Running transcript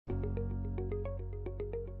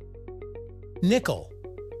Nickel.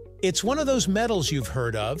 It's one of those metals you've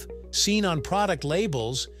heard of, seen on product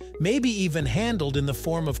labels, maybe even handled in the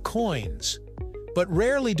form of coins. But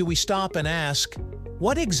rarely do we stop and ask,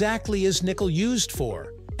 what exactly is nickel used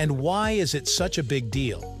for, and why is it such a big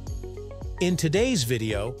deal? In today's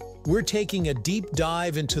video, we're taking a deep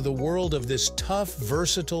dive into the world of this tough,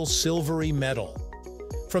 versatile, silvery metal.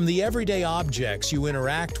 From the everyday objects you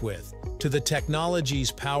interact with to the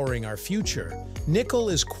technologies powering our future, nickel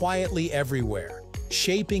is quietly everywhere,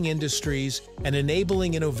 shaping industries and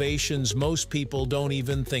enabling innovations most people don't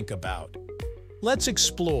even think about. Let's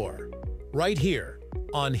explore, right here,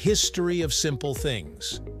 on History of Simple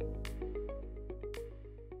Things.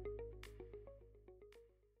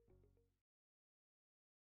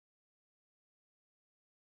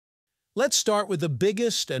 Let's start with the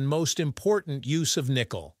biggest and most important use of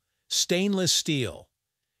nickel: stainless steel.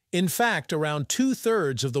 In fact, around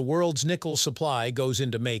 2/3 of the world's nickel supply goes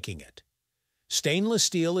into making it. Stainless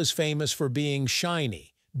steel is famous for being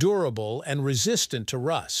shiny, durable, and resistant to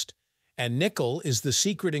rust, and nickel is the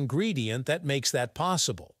secret ingredient that makes that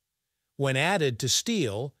possible. When added to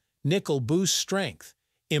steel, nickel boosts strength,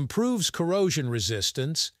 improves corrosion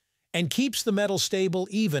resistance, and keeps the metal stable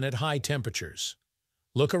even at high temperatures.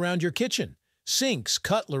 Look around your kitchen. Sinks,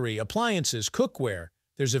 cutlery, appliances, cookware.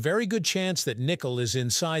 There's a very good chance that nickel is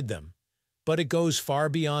inside them. But it goes far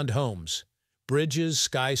beyond homes. Bridges,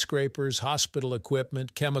 skyscrapers, hospital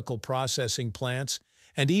equipment, chemical processing plants,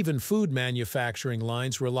 and even food manufacturing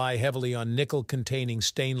lines rely heavily on nickel-containing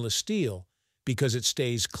stainless steel because it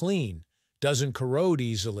stays clean, doesn't corrode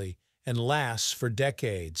easily, and lasts for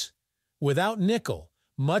decades. Without nickel,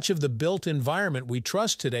 much of the built environment we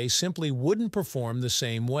trust today simply wouldn't perform the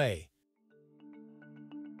same way.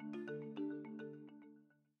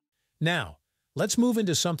 Now, let's move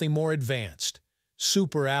into something more advanced: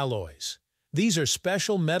 superalloys. These are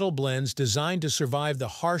special metal blends designed to survive the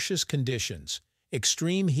harshest conditions: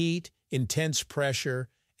 extreme heat, intense pressure,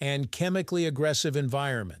 and chemically aggressive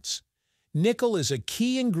environments. Nickel is a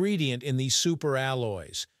key ingredient in these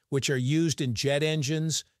superalloys, which are used in jet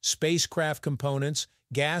engines, spacecraft components,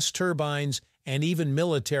 gas turbines, and even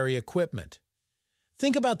military equipment.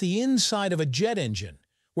 Think about the inside of a jet engine,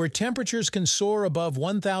 where temperatures can soar above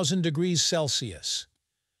 1,000 degrees Celsius.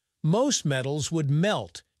 Most metals would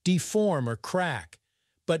melt, deform, or crack,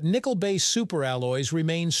 but nickel-based superalloys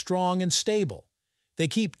remain strong and stable. They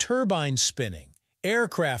keep turbines spinning,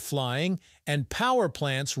 aircraft flying, and power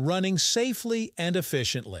plants running safely and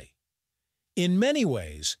efficiently. In many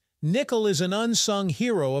ways, nickel is an unsung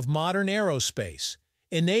hero of modern aerospace,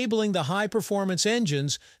 enabling the high-performance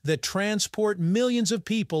engines that transport millions of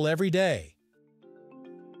people every day.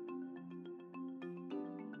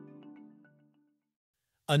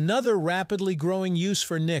 Another rapidly growing use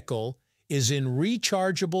for nickel is in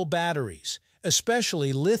rechargeable batteries,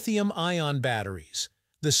 especially lithium-ion batteries,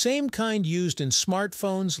 the same kind used in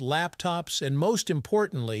smartphones, laptops, and most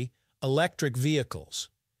importantly, electric vehicles.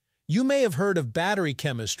 You may have heard of battery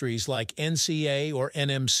chemistries like NCA or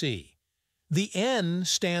NMC. The N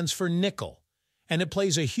stands for nickel, and it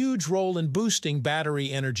plays a huge role in boosting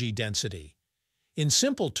battery energy density. In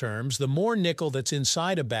simple terms, the more nickel that's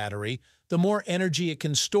inside a battery, the more energy it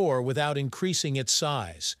can store without increasing its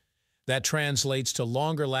size. That translates to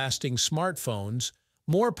longer-lasting smartphones,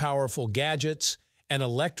 more powerful gadgets, and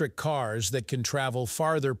electric cars that can travel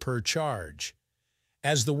farther per charge.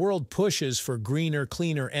 As the world pushes for greener,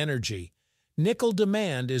 cleaner energy, nickel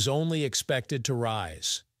demand is only expected to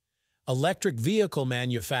rise. Electric vehicle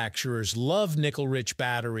manufacturers love nickel-rich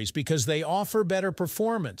batteries because they offer better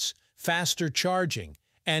performance, faster charging,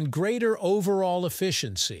 and greater overall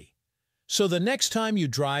efficiency. So the next time you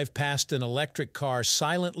drive past an electric car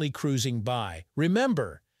silently cruising by,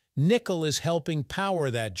 remember, nickel is helping power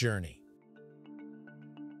that journey.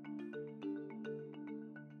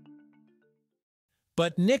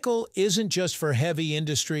 But nickel isn't just for heavy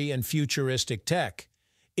industry and futuristic tech.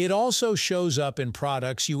 It also shows up in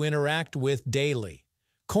products you interact with daily.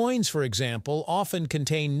 Coins, for example, often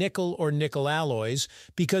contain nickel or nickel alloys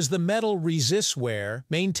because the metal resists wear,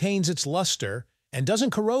 maintains its luster, and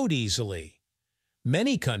doesn't corrode easily.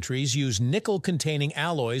 Many countries use nickel-containing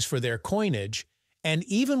alloys for their coinage, and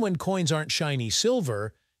even when coins aren't shiny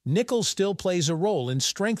silver, nickel still plays a role in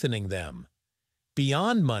strengthening them.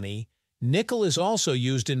 Beyond money, nickel is also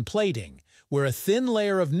used in plating, where a thin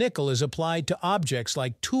layer of nickel is applied to objects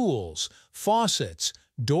like tools, faucets,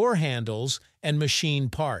 door handles, and machine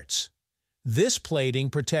parts. This plating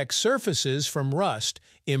protects surfaces from rust,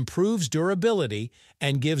 improves durability,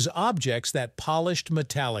 and gives objects that polished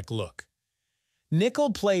metallic look.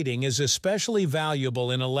 Nickel plating is especially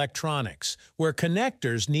valuable in electronics, where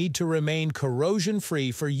connectors need to remain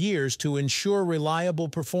corrosion-free for years to ensure reliable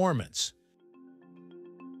performance.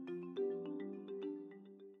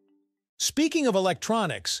 Speaking of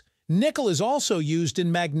electronics, nickel is also used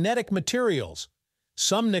in magnetic materials.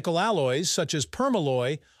 Some nickel alloys, such as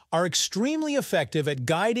permalloy, are extremely effective at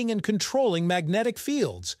guiding and controlling magnetic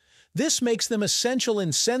fields. This makes them essential in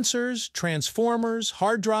sensors, transformers,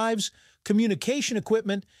 hard drives, communication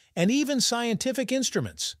equipment, and even scientific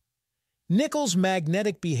instruments. Nickel's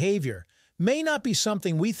magnetic behavior may not be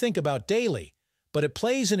something we think about daily, but it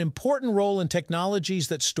plays an important role in technologies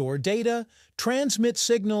that store data, transmit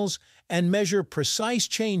signals, and measure precise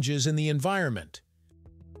changes in the environment.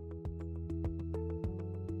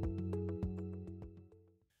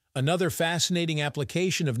 Another fascinating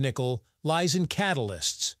application of nickel lies in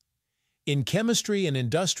catalysts. In chemistry and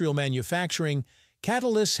industrial manufacturing,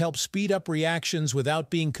 catalysts help speed up reactions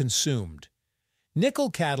without being consumed.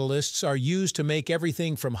 Nickel catalysts are used to make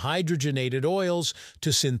everything from hydrogenated oils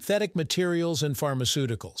to synthetic materials and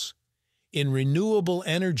pharmaceuticals. In renewable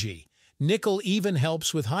energy, nickel even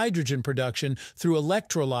helps with hydrogen production through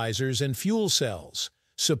electrolyzers and fuel cells,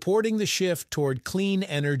 supporting the shift toward clean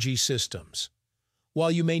energy systems.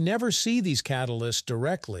 While you may never see these catalysts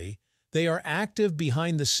directly, they are active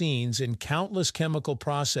behind the scenes in countless chemical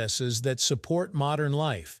processes that support modern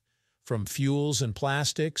life, from fuels and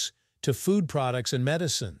plastics to food products and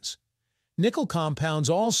medicines. Nickel compounds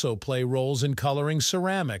also play roles in coloring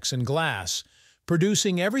ceramics and glass,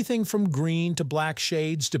 producing everything from green to black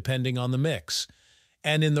shades depending on the mix.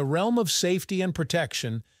 And in the realm of safety and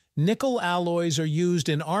protection, nickel alloys are used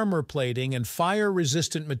in armor plating and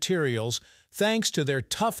fire-resistant materials thanks to their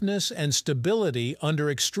toughness and stability under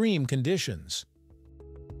extreme conditions.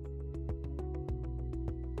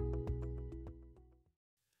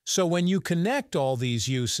 So when you connect all these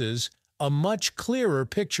uses, a much clearer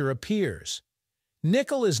picture appears.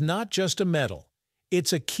 Nickel is not just a metal.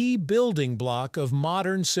 It's a key building block of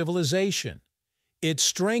modern civilization. It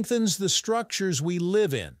strengthens the structures we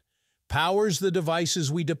live in, powers the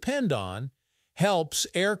devices we depend on, helps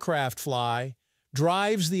aircraft fly,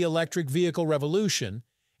 drives the electric vehicle revolution,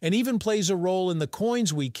 and even plays a role in the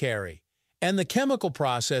coins we carry and the chemical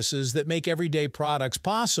processes that make everyday products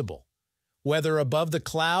possible. Whether above the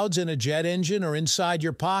clouds in a jet engine or inside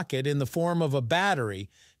your pocket in the form of a battery,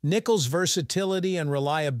 nickel's versatility and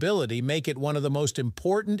reliability make it one of the most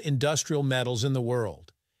important industrial metals in the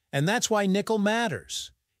world. And that's why nickel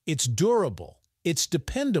matters. It's durable, it's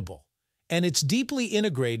dependable, and it's deeply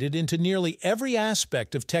integrated into nearly every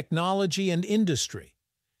aspect of technology and industry.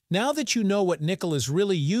 Now that you know what nickel is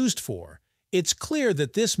really used for, it's clear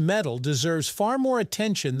that this metal deserves far more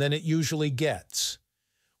attention than it usually gets.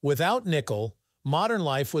 Without nickel, modern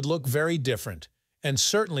life would look very different, and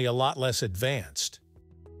certainly a lot less advanced.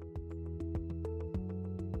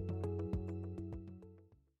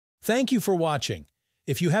 Thank you for watching.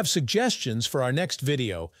 If you have suggestions for our next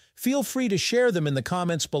video, feel free to share them in the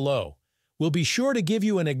comments below. We'll be sure to give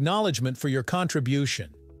you an acknowledgement for your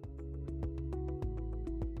contribution.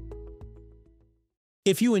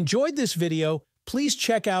 If you enjoyed this video, please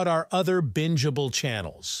check out our other bingeable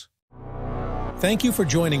channels. Thank you for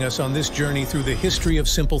joining us on this journey through the history of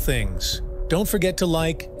simple things. Don't forget to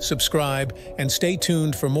like, subscribe, and stay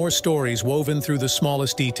tuned for more stories woven through the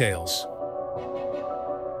smallest details.